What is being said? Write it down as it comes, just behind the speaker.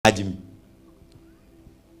Kajimi.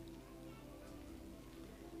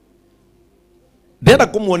 Ndenda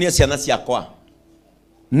kumuonia ciana ciakwa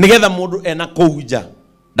nigetha mundu ena kouja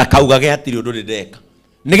ndakaugage hatiri undu ndeka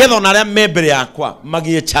nigetha ona aria me mbere yakwa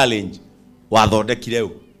magie challenge wathondekire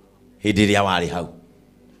u hindi ria wari hau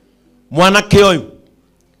mwanake uyu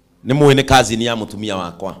ni muine kazini ya mutumia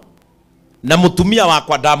wakwa na mutumia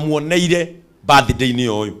wakwa ndamuoneire birthday ni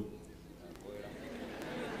uyu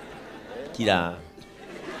kira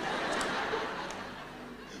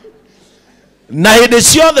na hindi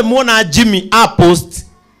ciothe muona Jimmy a post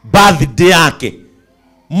birthday yake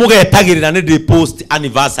mugetagirira ni post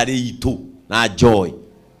anniversary itu na joy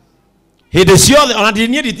hindi ciothe ona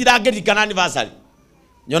ndinie nditirangirikana anniversary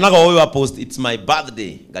nyonaga uyu a post it's my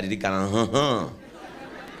birthday ngaririkana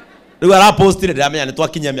riu ara post ile ndamenya ni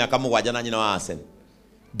twakinya miaka 7 na nyina wa Asen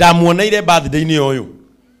ndamuoneire birthday ni uyu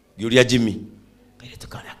ngiuria Jimmy kaire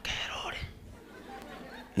tukana kerore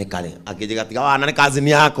ni kale akijiga tiga wana ni kazi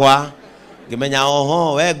ni yakwa ngimenya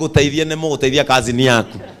oho we guteithie ni muguteithia kazi ni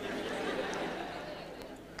yaku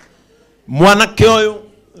mwanake uyu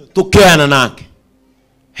tukioana nake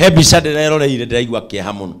hebisha ndireroreire ndiraigua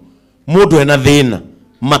kieha muno mundu ena thina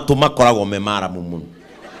matu makoragwo me maramu muno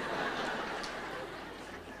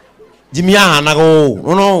Jimmy ahanago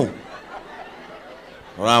no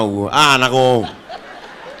rau ahanago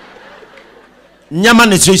nyama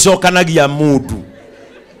nicio icokanagia mundu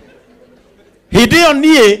hindi yo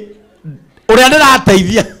nie uria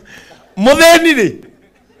ndirateithia mutheni ri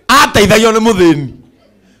ateithagio ni mutheni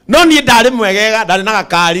no nie ndari mwegega ndari na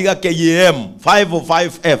gakari ga JCM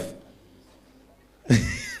 505F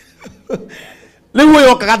riu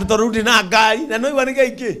yo kagati torundi na ngari na no igwa ni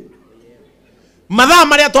gaiki mathaa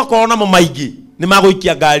maria twakorona mo maingi ni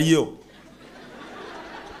maguikia ngari yo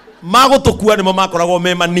magutukua ni mo makoragwo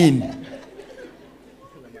me manini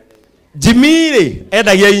Jimmy ri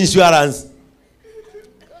endagia insurance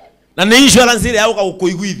na ni insurance ile yauka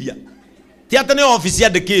gukuiguithia ti ate ni office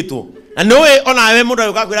yandikitwo na ni ona we mundu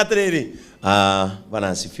ukakwira atiriri bana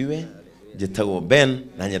asifiwe njitagwo Ben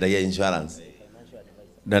na nyendagia insurance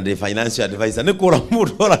na ndi financial advisor ni kura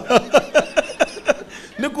mundu oraga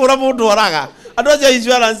ni kura mundu oraga andu acio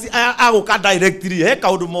insurance aguka directly he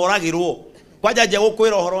kaundu moragirwo kwaja je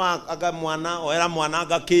gukwira uhoro aga mwana oera mwana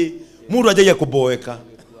agaki mundu ajaye kuboeka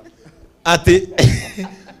ati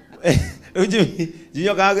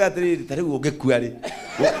Jinyo kaga atiri tari ugekua ri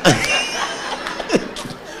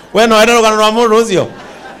we no ero kana rwa mundu ucio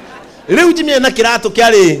riu Jimmy na kiratu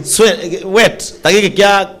kiari wet tagiki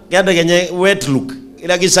kia ndegenye wet look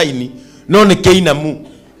ila gisaini no ni keinamu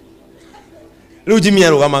riu Jimmy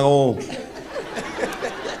arugamaga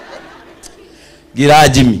gira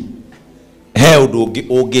Jimmy he undu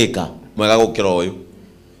ungika mwega gukira uyu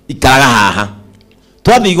ikaraga haha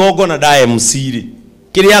twathi igongo na da MC ri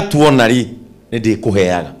kiria tuona ri ni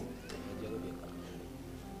ndikuheaga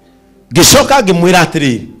gicoka ngimwira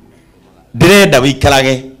atiri ndirenda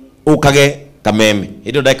wikarage ukage kameme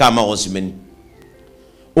indo ndaika maosimeni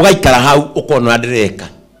ugaikara hau ukona ndireka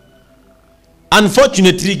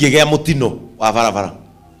unfortunately ngigea mutino wa barabara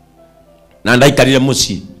na ndaikarire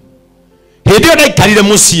mucii hindi yo ndaikarire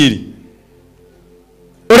mucii ri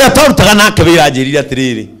uria twarutaga nake wira njirire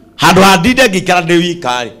atiriri handu handinde ngikara ndi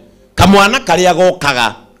wikari kamwana karia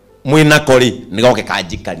gokaga mwina kori nigoke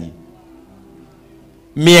kanjikarie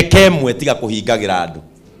mieke mwe tiga kuhingagira andu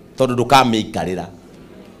tondu ndukamiikarira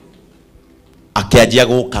akianjia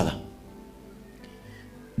gukaga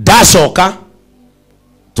ndacoka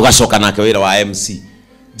tugacoka nake wira wa MC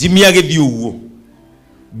Jimmy agithii uguo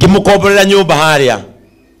ngimukomborera nyumba haria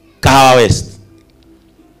Kahawa West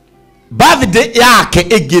birthday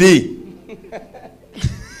yake igiri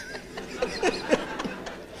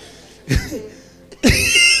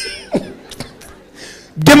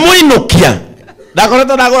ngimuinukia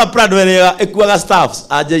ndakoretwo ndagura Prado ĩrĩa ĩkuaga staffs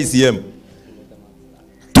a JCM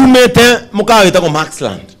tumete mukawa witagwo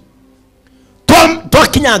Maxland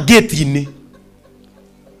twakinya gate-inĩ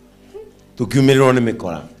tukiumirirwo nĩ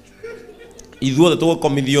mĩkora ithuothe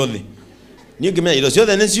tũgũkomithio thĩ niĩ ngĩmenya indo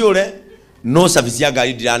ciothe nĩ ciũre no service ya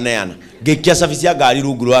ngari ndiraneana ngĩikia service ya ngari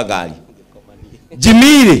rungu rwa ngari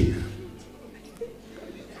Jimmy rĩ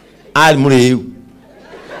ari mũrĩu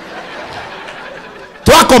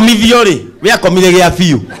twakomithio ri we akomire gia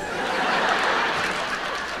biu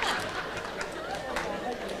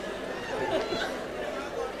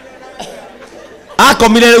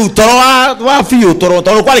akomire riu toro wa biu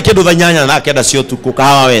toro kwari kindu thanyanya na kenda cio tuku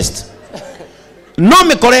Kahawa West no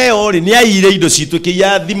mikore yo ri ni aire indo citu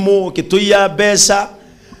kiya thimu kituia mbeca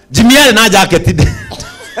Jimmy ari na jacket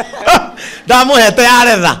ndamuhete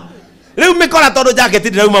yaretha riu mikora tondu jacket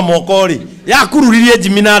ndirauma moko ri yakururirie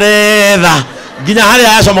Jimmy na retha nginya haria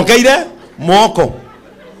yacomokeire moko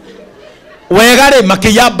wegare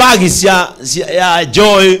makiya bagi ya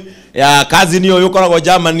Joy ya cousin yo yukoragwo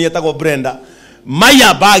Germany etagwo Brenda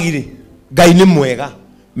maya bagi ri Ngai ni mwega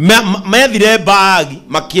methire bagi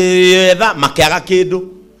makiyetha makiaga kindu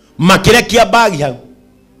makirekia bagi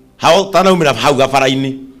hau tanaumira hau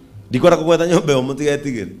gabara-ini ndikwenda kugwetha nyumba yo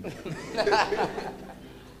mutigetigire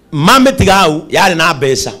mame tiga hau yari na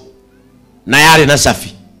mbeca na yari na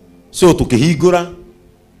safi so tukihingura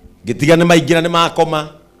ngitiga ni maingira ni makoma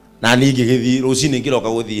na ningi githi rucini ngiroka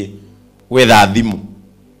guthie gwetha thimu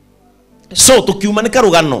so tukiuma ni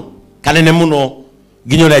karugano kanene muno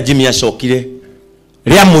nginya ria Jimmy acokire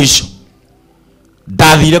ria muico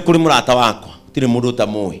ndathire kuri murata wakwa tire mundu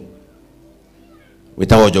tamui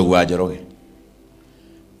witagwo Njogu wa Njoroge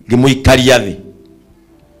ngimuikaria thi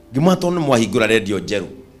ngimwatwo ni mwahingura radio njeru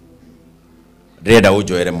renda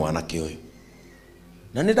unjoere mwanake uyu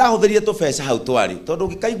na ni ndahuthirie tubesa hau twari tondu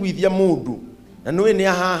ngikaiguithia mundu na nui ni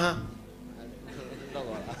haha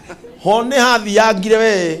hone hathi yangire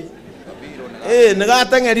we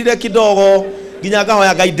nigatengerire kidogo nginya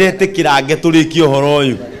ngahoya Ngai ndetikira ngeturikie uhoro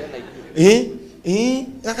uyu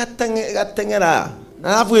gatengera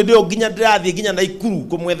na alafu ndio nginya ndirathie nginya Naikuru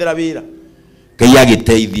kumwethera wira Ngai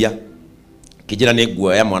agiteithia kijira ni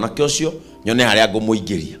nguoya mwanake ucio nyone haria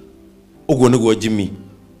ngumuingiria uguo niguo Jimmy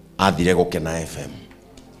athire gukena FM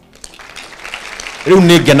riu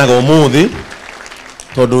ni ngenaga umuthi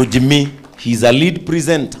tondu Jimmy he is a lead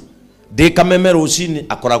presenter ndikameme rucini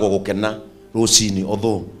akoragwo gukena rucini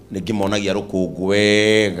otho ningimonagia rukungu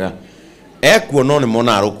wega ekuo no ni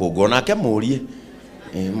mona rukungu onake murie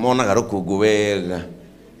monaga rukungu wega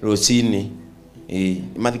rucini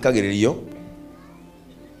mathikagiririo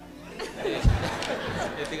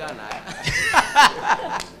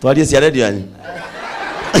twarie cia radio yanyu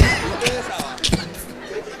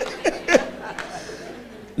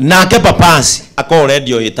nake papasi akoo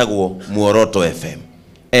radio itagwo Muoroto FM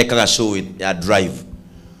ekaga show ya drive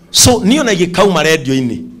so niyo na gikauma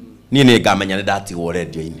radio-ini ni ngamenya ni ndatigwo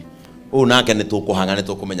radio-ini nake ni tukuhanga ni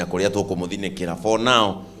tukumenya kuria tukumuthinikira for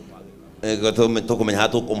now tukumenya ha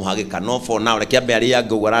tukumuhagika no for now reke ambe ari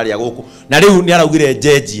yangu araria guku na riu ni araugire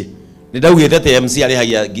njenjie ni ndaugite te MC ari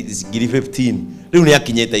hagia 15 riu ni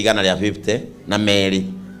akinyete igana ria 50 na meri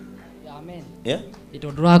amen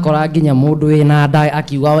ito turakora nginya mundu wina nda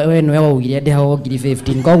akiuga we nwe waugire ndeho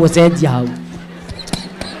 15 koguo cenjia hau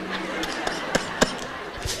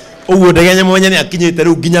uguo ndegenye mwenye ni akinyete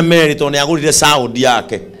riu nginya meri to ni agurire sound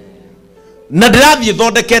yake na ndirathie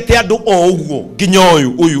thondekete andu o uguo nginya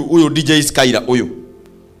uyu DJ Skyla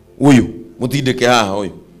uyu mutindike haha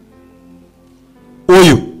uyu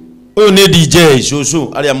ni DJ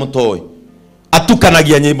cucu aria mutoi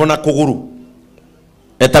atukanagia nyimbo na kuguru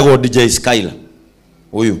etagwo DJ Skyla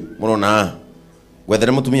uyu murona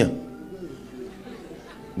gwethere mutumia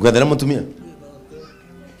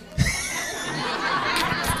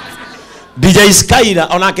DJ Skyla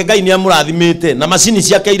onake Ngai ni amurathimite na macini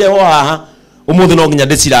ciake ireho haha umuthi no nginya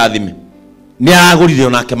ndicirathime ni agurire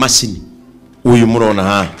onake macini uyu murona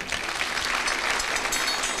haha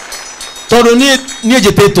tondu ni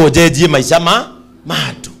njitetwo njenjie maica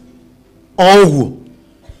mandu o uguo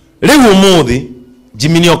riu umuthi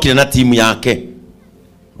Jimmy ni okire na timu yake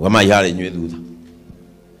wamai hare inywe thutha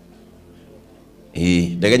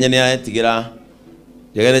ndegenye ni aretigira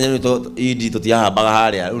ndegenye to idi tutiahambaga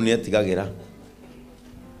haria riu ni etigagira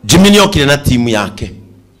Jimmy ni okire na timu yake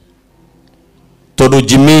tondu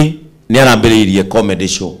Jimmy ni arambiriirie comedy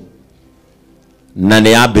show na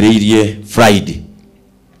ni ambiriirie Friday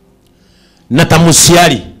na ta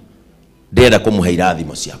muciari ndenda kumuhe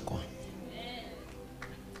irathimo ciakwa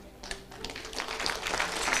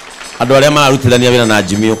andu aria mararutithania wira na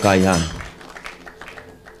Jimmy ukai haha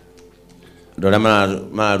andu aria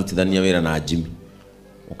mararutithania wira na Jimmy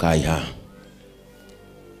ukai haha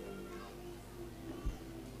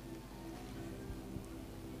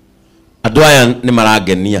andu aya ni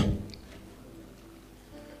marangenia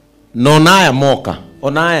no naya moka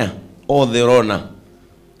onaya othe rona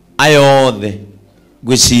ayo othe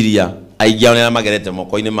gwiciria aingi ao nira magerete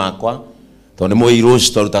moko-ini makwa tondu ni muiru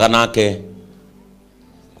torutaga nake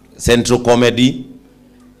Central Comedy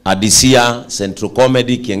Adisia Central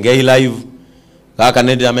Comedy Kiengei Live kaka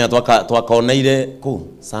nindi amenya twakaoneire ku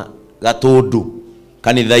gatundu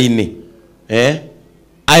kanitha-ini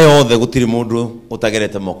ayo othe gutiri mundu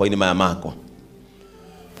utagerete moko-ini maya makwa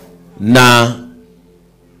na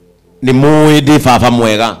ni mui ndi baba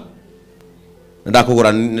mwega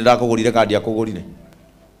ndakugurire kandi akugurire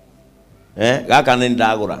gaka ni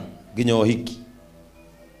ndagura nginya hiki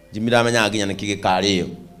Jimmy ndamenya nginya niki gikariyo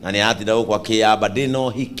na ni atinda gukwa kiamba ndino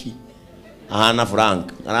hiki ana Frank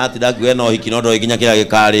aratinda kuwe no hiki no ndo ikinya kira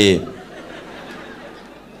gikari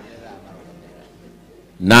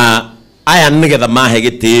na aya nigetha mahe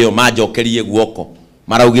gitio majokerie guoko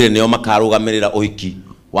maraugire nio makarugamirira uhiki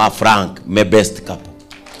wa Frank me best couple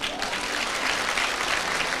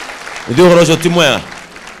ndio horojo timwe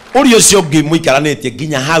uri ucio ngi muikaranetie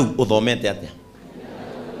ginya hau uthomete atia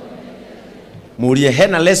murie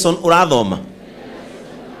hena lesson urathoma.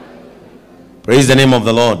 Praise the name of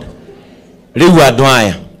the Lord. Riu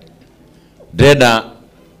adwaya ndenda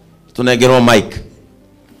tunegerwo mic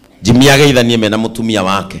Jimmy ageithanie mena mutumia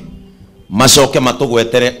wake macoke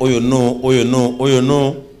matugwetere uyu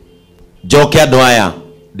no joke adwaya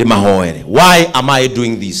ndimahoere. Why am I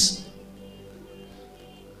doing this?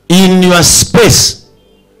 In your space,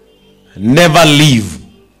 never leave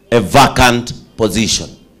a vacant position.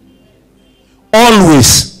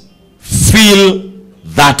 Always fill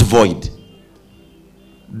that void.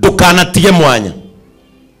 Dukanatie mwanya.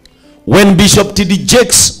 When Bishop T.D.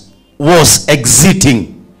 Jakes was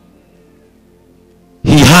exiting,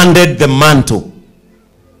 he handed the mantle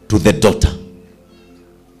to the daughter.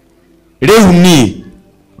 Riu ni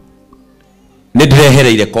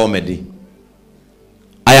ndirehereire comedy.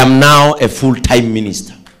 I am now a full-time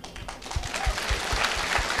minister.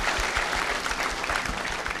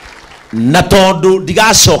 Na tondu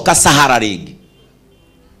ndigacoka Sahara ringi,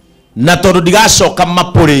 na tondu ndigacoka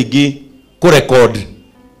Mapu ringi ku record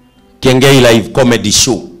Kengei live comedy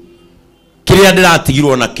show, kiria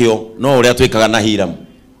ndiratigirwo nakio no uria twikaga na Hiram,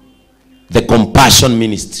 the compassion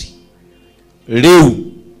ministry.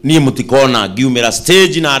 Riu ni mutikona ngiumira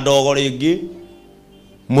stage na ndogo ringi,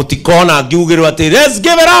 mutikona ngiugirwo ati let's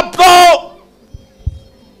give it up go,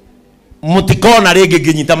 mutikona ringi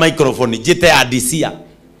nginyita microphone jite adisia.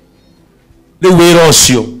 Riu wira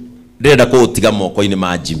ucio ndenda kuutiga moko-ini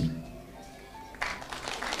ma Jimmy.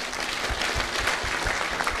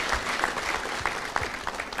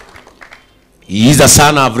 He is a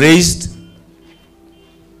son I've raised.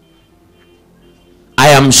 I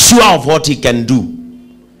am sure of what he can do,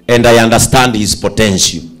 and I understand his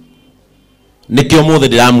potential. Nikio mothe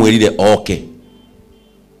ndiramwirire okay.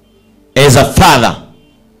 As a father,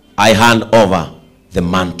 I hand over the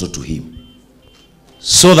mantle to him,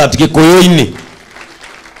 so that Gikuyu-ini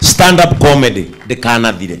stand-up comedy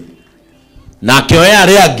ndikanathire, na kioya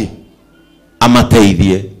ariangi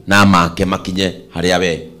amateithie na make makinye haria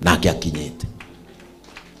we nake akinyete.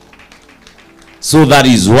 So that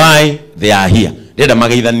is why they are here. Ndenda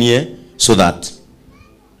mageithanie so that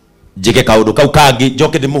jike kaundu kau kangi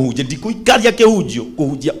njoke ndimuhunjie ndikuikaria kihunjio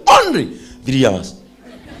kuhunjia only 3 hours.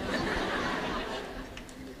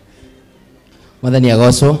 Mwathani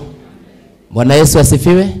agocwo. Bwana Yesu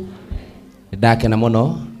asifiwe. Ndakena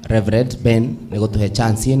muno Rev Ben ni gutuhe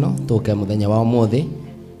chance ino tuke muthenya wa umuthi,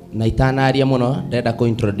 na itanaria muno ndenda ku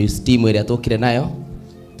introduce team iria tukire nayo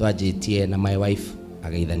twajitie na my wife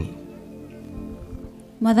ageithani.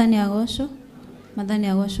 Mwathani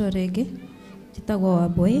agocwo rege jitagwo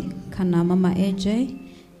Waboi kana Mama AJ,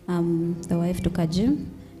 the wife to Kajim.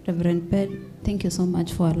 Rev Ben, thank you so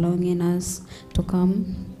much for allowing us to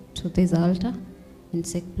come to this altar and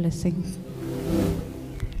seek blessing.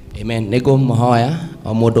 Amen. Nego muhoya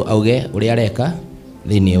o mundu auge uria areka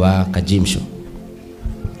thini wa Kajim show.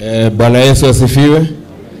 Bwana Yesu asifiwe.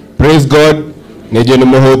 Praise God. Nejo ni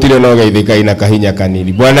muhutire no geithika ina kahinya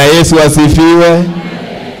kanini. Bwana Yesu asifiwe.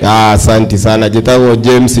 Asante sana. Jitagwo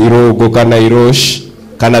James Irogo kana Irosh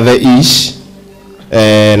kana the Ish.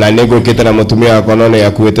 Na nego kita na mutumia wako none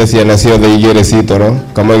yakuite ciana ciothe igire citoro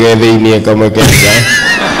kama gethiinie kama kenja.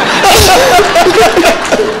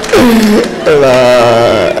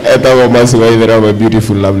 Etago masuwaithera, my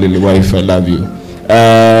beautiful lovely wife, I love you.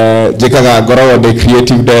 Jikaga ngoragwo the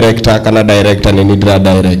creative director kana director ni ndira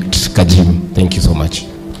direct Kajim. Thank you so much.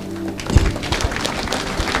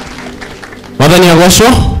 Mwathani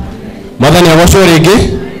agocwo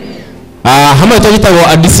ringi. Hamwe tugitagwo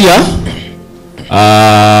Adisia.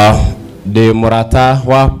 De murata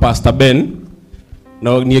wa Pastor Ben.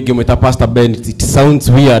 No niĩ ngĩmwĩta Pastor Ben, it sounds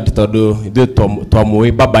weird tondu ithuĩ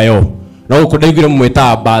twamũĩ baba yo. No gũkũ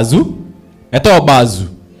mwĩta Bazu. Etagwo Bazu.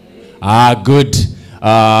 Good.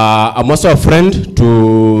 I'm also a friend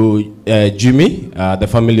to Jimmy, the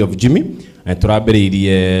family of Jimmy. And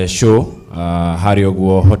turambĩrĩirie show harĩ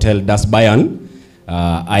ũguo Hotel Das Bayan.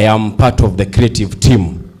 I am part of the creative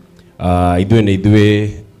team. Ithuĩ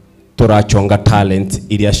turachonga talent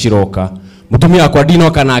iria ciroka. Mutumia wakwa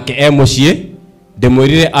ndinoka nake muciĩ,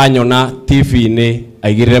 ndimwirire anyona TV-ini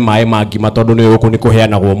aigirire maĩ mangi matondu ni guku ni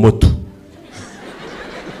kuheanagwo mutu.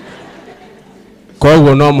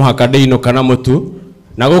 Koguo no muhaka ndĩinũka na mutu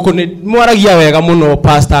Na guku ni mwaragia wega muno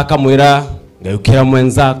pastor akamwira ngeukira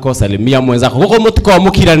mwenzako salimia mwenzako guko mutiko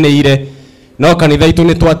mukiranire no kanitha itu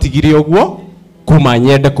ni twatigire uguo kuma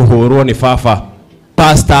nyende kuhurwo ni baba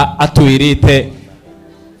pastor atwirite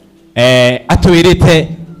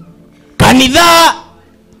kanitha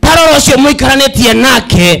taroro cio muikaranetie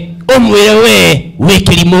nake umwire we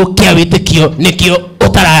wikirimo kia witikio nikio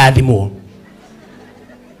utarathimwo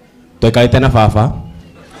toikarite na baba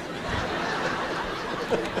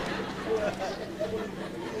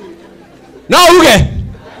no uge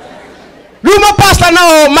Ruma pastor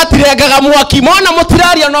nao matirengaga mwaki mona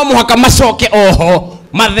mutiraria no muhaka macoke oho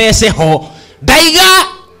mathece ho ndaiga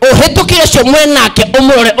uhetukire cio mwenake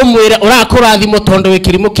umwire urakurathimo tondu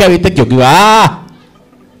wikirimo kia witikio ngiwa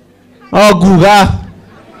nguga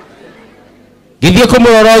ngithie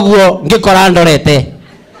kumurora uguo ngikora ndorete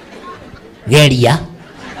geria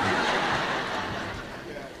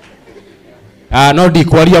no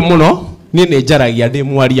ndikwaria muno ni njaragia ndi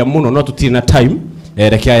mwaria muno no tutire na time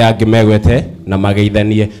rekea yangi megwete na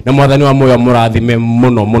mageithanie na mwathani wa moyo murathime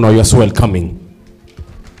muno you are so welcoming.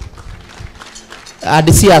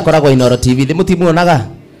 Adisi akoragwo Inoro TV mutimuonaga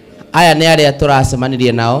aya ni aria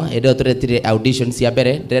turacemanirie nao ndio turetire auditions ya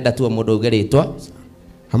mbere ndirenda tu mundu ugeritwa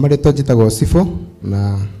Hamaretwa njitagwo Sifo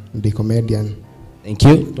na ndi comedian. Thank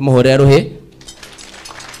you tumuhore ruhi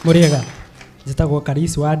Muriega njitagwo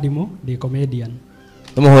Karisi wa Ndimo ndi comedian.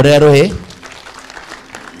 Tumuhore ruhi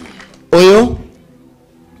uyu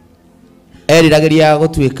eriragiria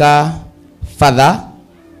gutuika father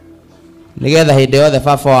nigetha hindi yothe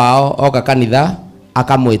baba wao oka kanitha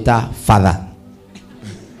akamwita father.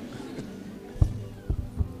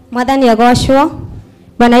 Mwathani agoshwo.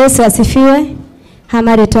 Bwana Yesu asifiwe.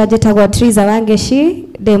 Hamaretwa njitagwo Triza Wangeshi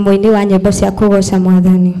ndi muini wa nyimbo cia kugoca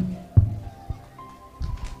Mwathani.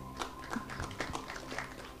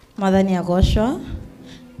 Mwathani agoshwo.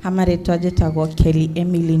 Hamaretwa njitagwo Kelly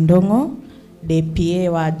Emily Ndongo the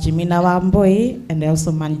PA wa Jimina Wamboi and I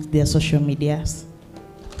also manage their social medias.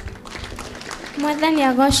 Mwathani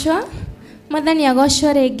agoshwo. Mwathani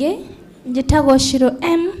agoshwo rege njitagwo Shiro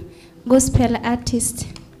M gospel artist.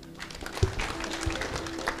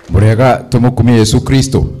 Murega tumukumie Yesu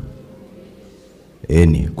Kristo.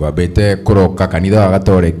 Eni kwabete kuroka kanitha wa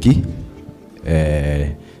Gatoreki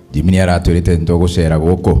Jimini aratwirite ntogucera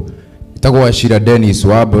guku itagwo Ashira Dennis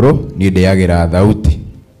Wabro ni ndeagira thauti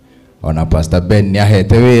ona Pastor Ben ni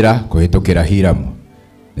ahete wira kuhitukira hiramu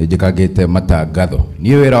njikagite matangatho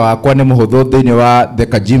ni wira wakwa ni muhuthu thiini wa The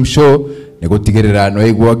Kajim Show ni gutigirira no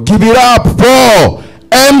igwa give it up for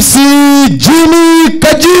MC Jimmy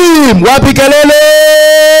Kajim wapi kelele.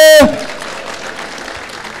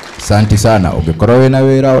 Asante sana ungikorwo wina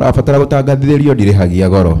wira urabatara gutangathithirio ndirihagia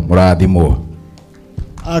goro murathimwo.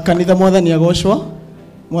 Kanitha Mwathani agoshwa.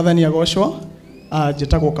 Mwathani agoshwa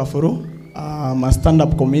njitagwo Kaburu a stand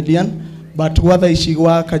up comedian but watha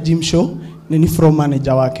ishigwa Kajim Show ni from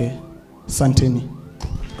manager wake. Santeni.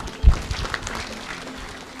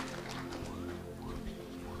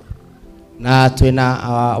 Na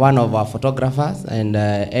twina one of our photographers and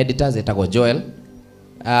editors etagwo Joel.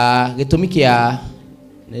 Gitumi kia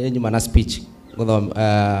nyuma na speech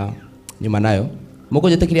nyuma nayo muko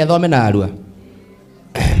jitekiria thome na arua.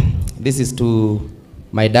 This is to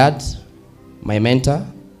my dad, my mentor,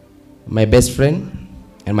 my best friend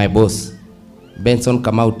and my boss Benson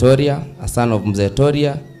Kamau Toria, a son of Mzee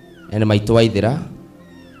Toria and my Twaithira,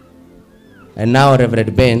 and now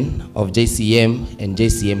Rev Ben of JCM and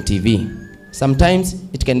JCM TV. Sometimes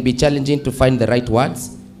it can be challenging to find the right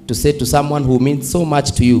words to say to someone who means so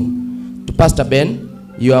much to you. To Pastor Ben,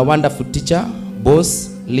 you are a wonderful teacher, boss,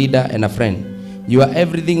 leader and a friend. You are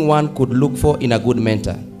everything one could look for in a good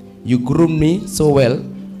mentor. You groomed me so well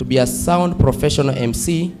to be a sound professional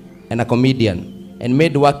MC and a comedian and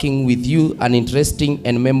made working with you an interesting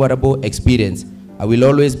and memorable experience. I will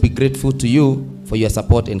always be grateful to you for your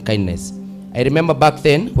support and kindness. I remember back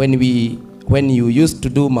then when you used to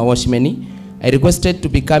do Mawashimeni, I requested to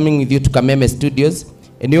be coming with you to Kameme Studios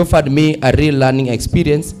and you offered me a real learning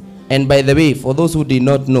experience. And by the way, for those who did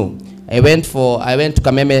not know, I went to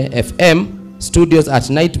Kameme FM Studios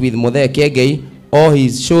at night with Modhe Kegei, all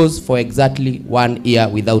his shows for exactly 1 year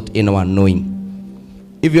without anyone knowing.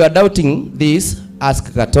 If you are doubting this,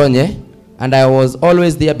 ask Katonye, and I was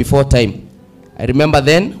always there before time. I remember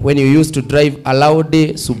then when you used to drive a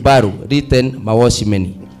Laude Subaru written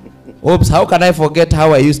Mawashimeni. Oops, how can I forget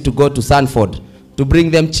how I used to go to Sanford to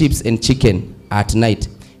bring them chips and chicken at night.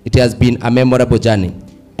 It has been a memorable journey.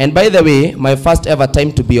 And by the way, my first ever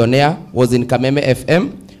time to be on air was in Kameme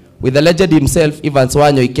FM with the legend himself, Evans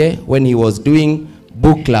Wanyoike, when he was doing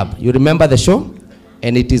book club. You remember the show?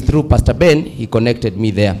 and it is through Pastor Ben he connected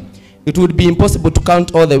me there. It would be impossible to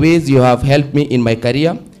count all the ways you have helped me in my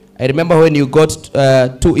career. I remember when you got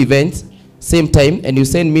 2 events same time and you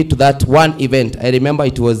sent me to that one event. I remember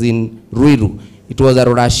it was in Ruiru. It was a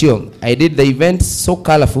Rorashio. I did the event so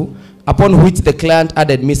colorful, upon which the client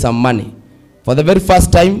added me some money. For the very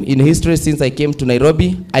first time in history since I came to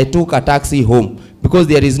Nairobi, I took a taxi home because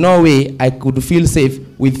there is no way I could feel safe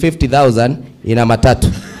with 50,000 in a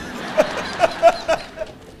matatu.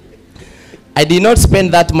 I did not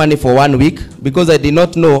spend that money for 1 week because I did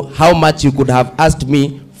not know how much you could have asked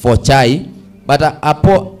me for chai, but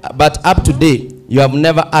up to date, you have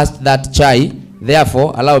never asked that chai.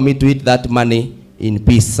 Therefore, allow me to eat that money in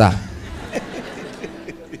peace, sir.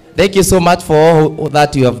 Thank you so much for all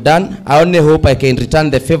that you have done. I only hope I can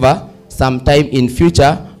return the favor sometime in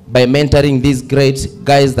future by mentoring these great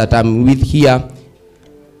guys that I'm with here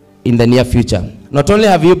in the near future. Not only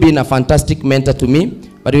have you been a fantastic mentor to me,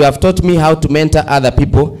 but you have taught me how to mentor other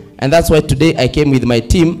people, and that's why today I came with my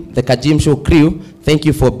team, the Kajim Show crew. Thank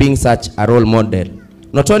you for being such a role model.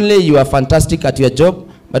 Not only you are fantastic at your job,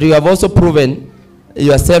 but you have also proven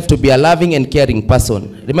yourself to be a loving and caring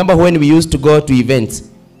person. Remember when we used to go to events,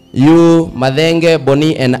 you, Madenge,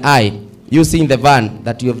 Bonnie, and I, using the van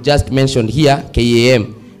that you have just mentioned here,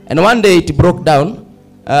 KAM. And one day it broke down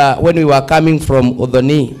when we were coming from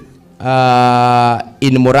Odoni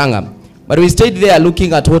in Muranga. But we stayed there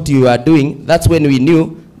looking at what you are doing. That's when we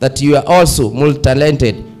knew that you are also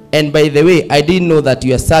multi-talented. And by the way, I didn't know that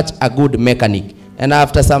you are such a good mechanic. And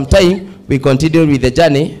after some time, we continued with the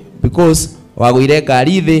journey because wagwire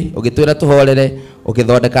ngari thi ugitwira tuhorere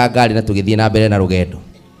ukithondeka ngari na tugithie na mbere na rugendo.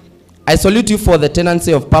 I salute you for the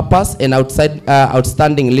tenancy of purpose and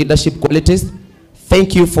outstanding leadership qualities.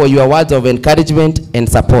 Thank you for your words of encouragement and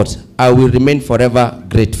support. I will remain forever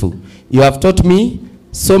grateful. You have taught me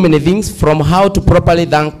so many things, from how to properly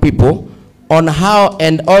thank people, on how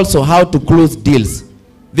and also how to close deals.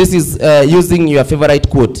 This is using your favorite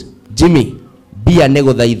quote, Jimmy, be a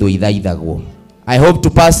nego thaido ithaithagwo. I hope to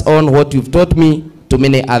pass on what you've taught me to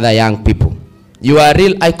many other young people. You are a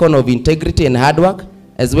real icon of integrity and hard work,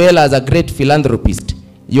 as well as a great philanthropist.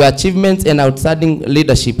 Your achievements and outstanding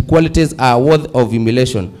leadership qualities are worthy of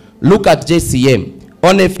emulation. Look at JCM,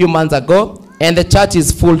 only a few months ago, and the church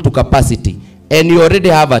is full to capacity. And you already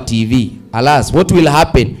have a TV. Alas, what will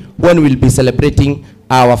happen when we'll be celebrating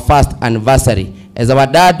our first anniversary? As our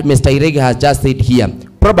dad, Mr. Irege, has just said here,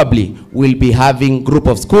 probably we'll be having group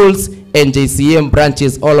of schools and JCM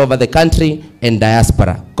branches all over the country and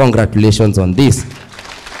diaspora. Congratulations on this.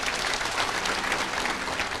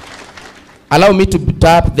 Allow me to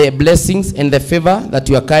tap the blessings and the favor that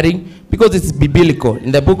you are carrying, because it's biblical.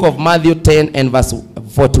 In the book of Matthew 10 and verse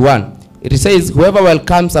 41, it says, whoever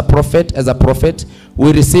welcomes a prophet as a prophet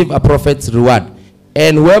will receive a prophet's reward.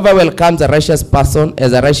 And whoever welcomes a righteous person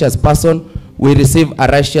as a righteous person will receive a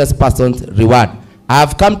righteous person's reward. I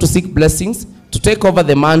have come to seek blessings, to take over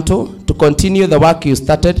the mantle, to continue the work you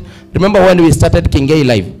started. Remember when we started Kingay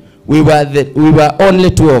Live, we were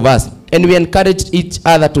only 2 of us, and we encouraged each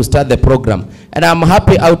other to start the program. And I'm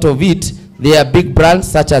happy out of it. There are big brands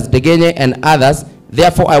such as Degenye and others.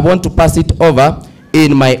 Therefore, I want to pass it over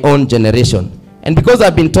in my own generation. And because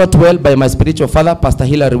I've been taught well by my spiritual father, Pastor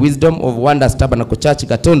Hilary Wisdom of Wonders Tabernacle Church,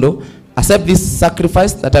 Gatondo, accept this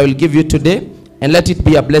sacrifice that I will give you today and let it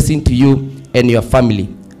be a blessing to you and your family.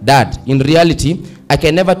 Dad, in reality, I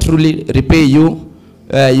can never truly repay you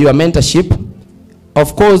your mentorship.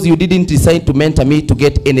 Of course, you didn't decide to mentor me to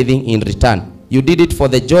get anything in return. You did it for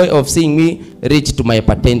the joy of seeing me reach to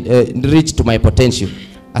my potential.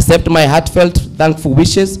 Accept my heartfelt, thankful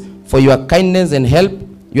wishes for your kindness and help.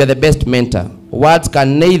 You are the best mentor. Words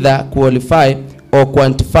can neither qualify or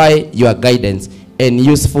quantify your guidance and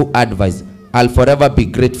useful advice. I'll forever be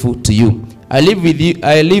grateful to you. I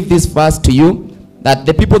leave this verse to you, that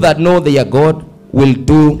the people that know they are God will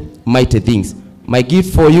do mighty things. My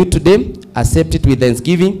gift for you today, accept it with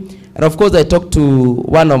thanksgiving. And of course, I talked to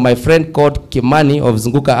one of my friend called Kimani of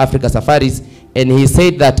Zunguka Africa Safaris, and he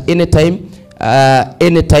said that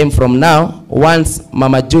anytime from now, once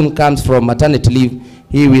Mama June comes from maternity leave,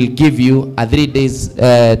 he will give you a 3 days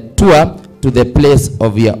tour to the place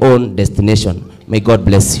of your own destination. May God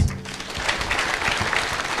bless you.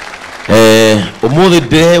 Umuthi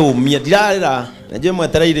ndehe umia ndirarira najue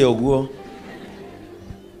mwetereire uguo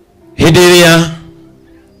hindi iria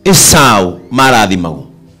Esau marathimagwo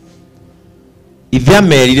ithe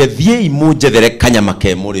amerire thiei munjethere kanyama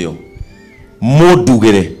ke murio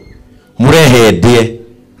mundugire murehe ndie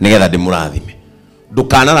nigetha ndimurathime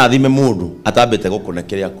ndukanarathime mundu atambite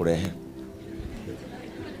gukunekeria kurehe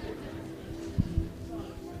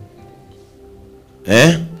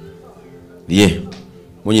Ye.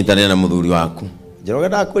 Munyitane na muthuri waku. Njoroge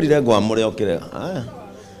ndakwirire ngwa muri okire. Aya.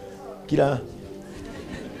 Kira.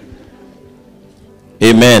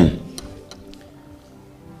 Amen.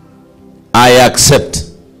 I accept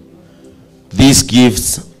these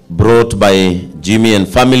gifts brought by Jimmy and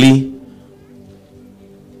family,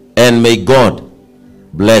 and may God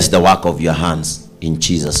bless the work of your hands in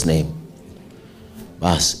Jesus' name.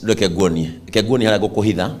 Bas, look at Goni. Kegoni hala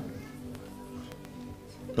gokuhitha.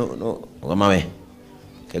 No, gamawe.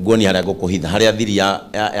 Kegoni hala gokuhitha. Haria thiri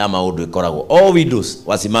ya maundu ikoragwo. All widows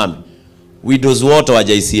wasimame. Widows wote wa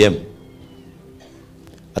JCM.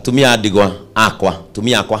 Atumia adigwa akwa,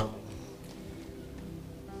 tumia akwa.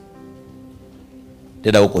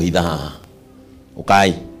 Deda gokuhitha haha.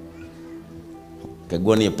 Ukai.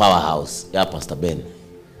 Kegoni powerhouse ya Pastor Ben.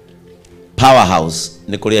 Powerhouse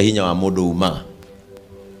ni kuria hinya wa mundu umaga.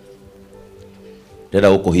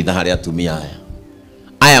 Deda gukuhitha haria atumia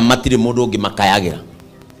aya matiri mundu ungi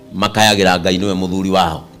makayagira Ngai niwe muthuri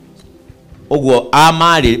wao. Uguo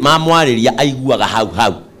mamwariria aiguaga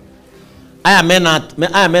hau. Aya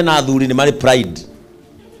mena athuri ni mari pride.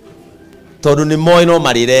 Tondu ni moi no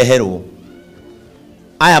marireherwo.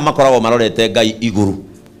 Aya makoragwo marorete Ngai iguru.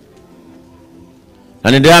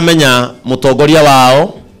 Na ndiramenya mutongoria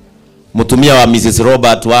wao mutumia wa Mrs.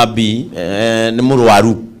 Robert Wabi ni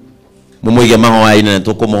murwaru. Mumuige mahoya-inĩ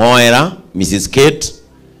tukumuhoera Mrs. Kate.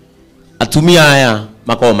 Atumia aya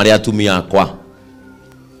makorwo mari atumia akwa.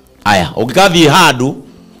 Aya ungikathie handu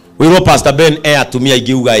wiro Pastor Ben atumia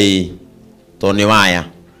ingiuga to ni waya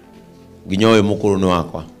nginya uyu mukuru ni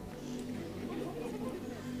wakwa.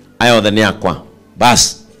 Aya othe ni akwa.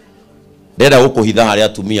 Bas ndenda gukuhitha hari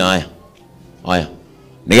atumia aya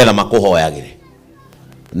nigetha makuhoyagire,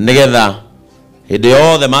 nigetha hindi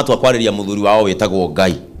yothe matwa kwariria muthuri wao witagwo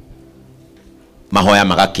Ngai mahoya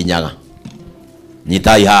magakinyaga.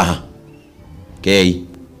 Nyitai haha kei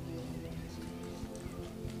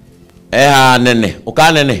nene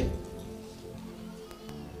ukanene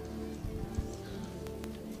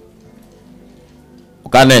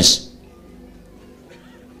ukanesh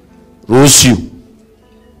ruciu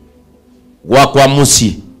gwakwa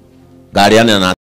muci ngariane na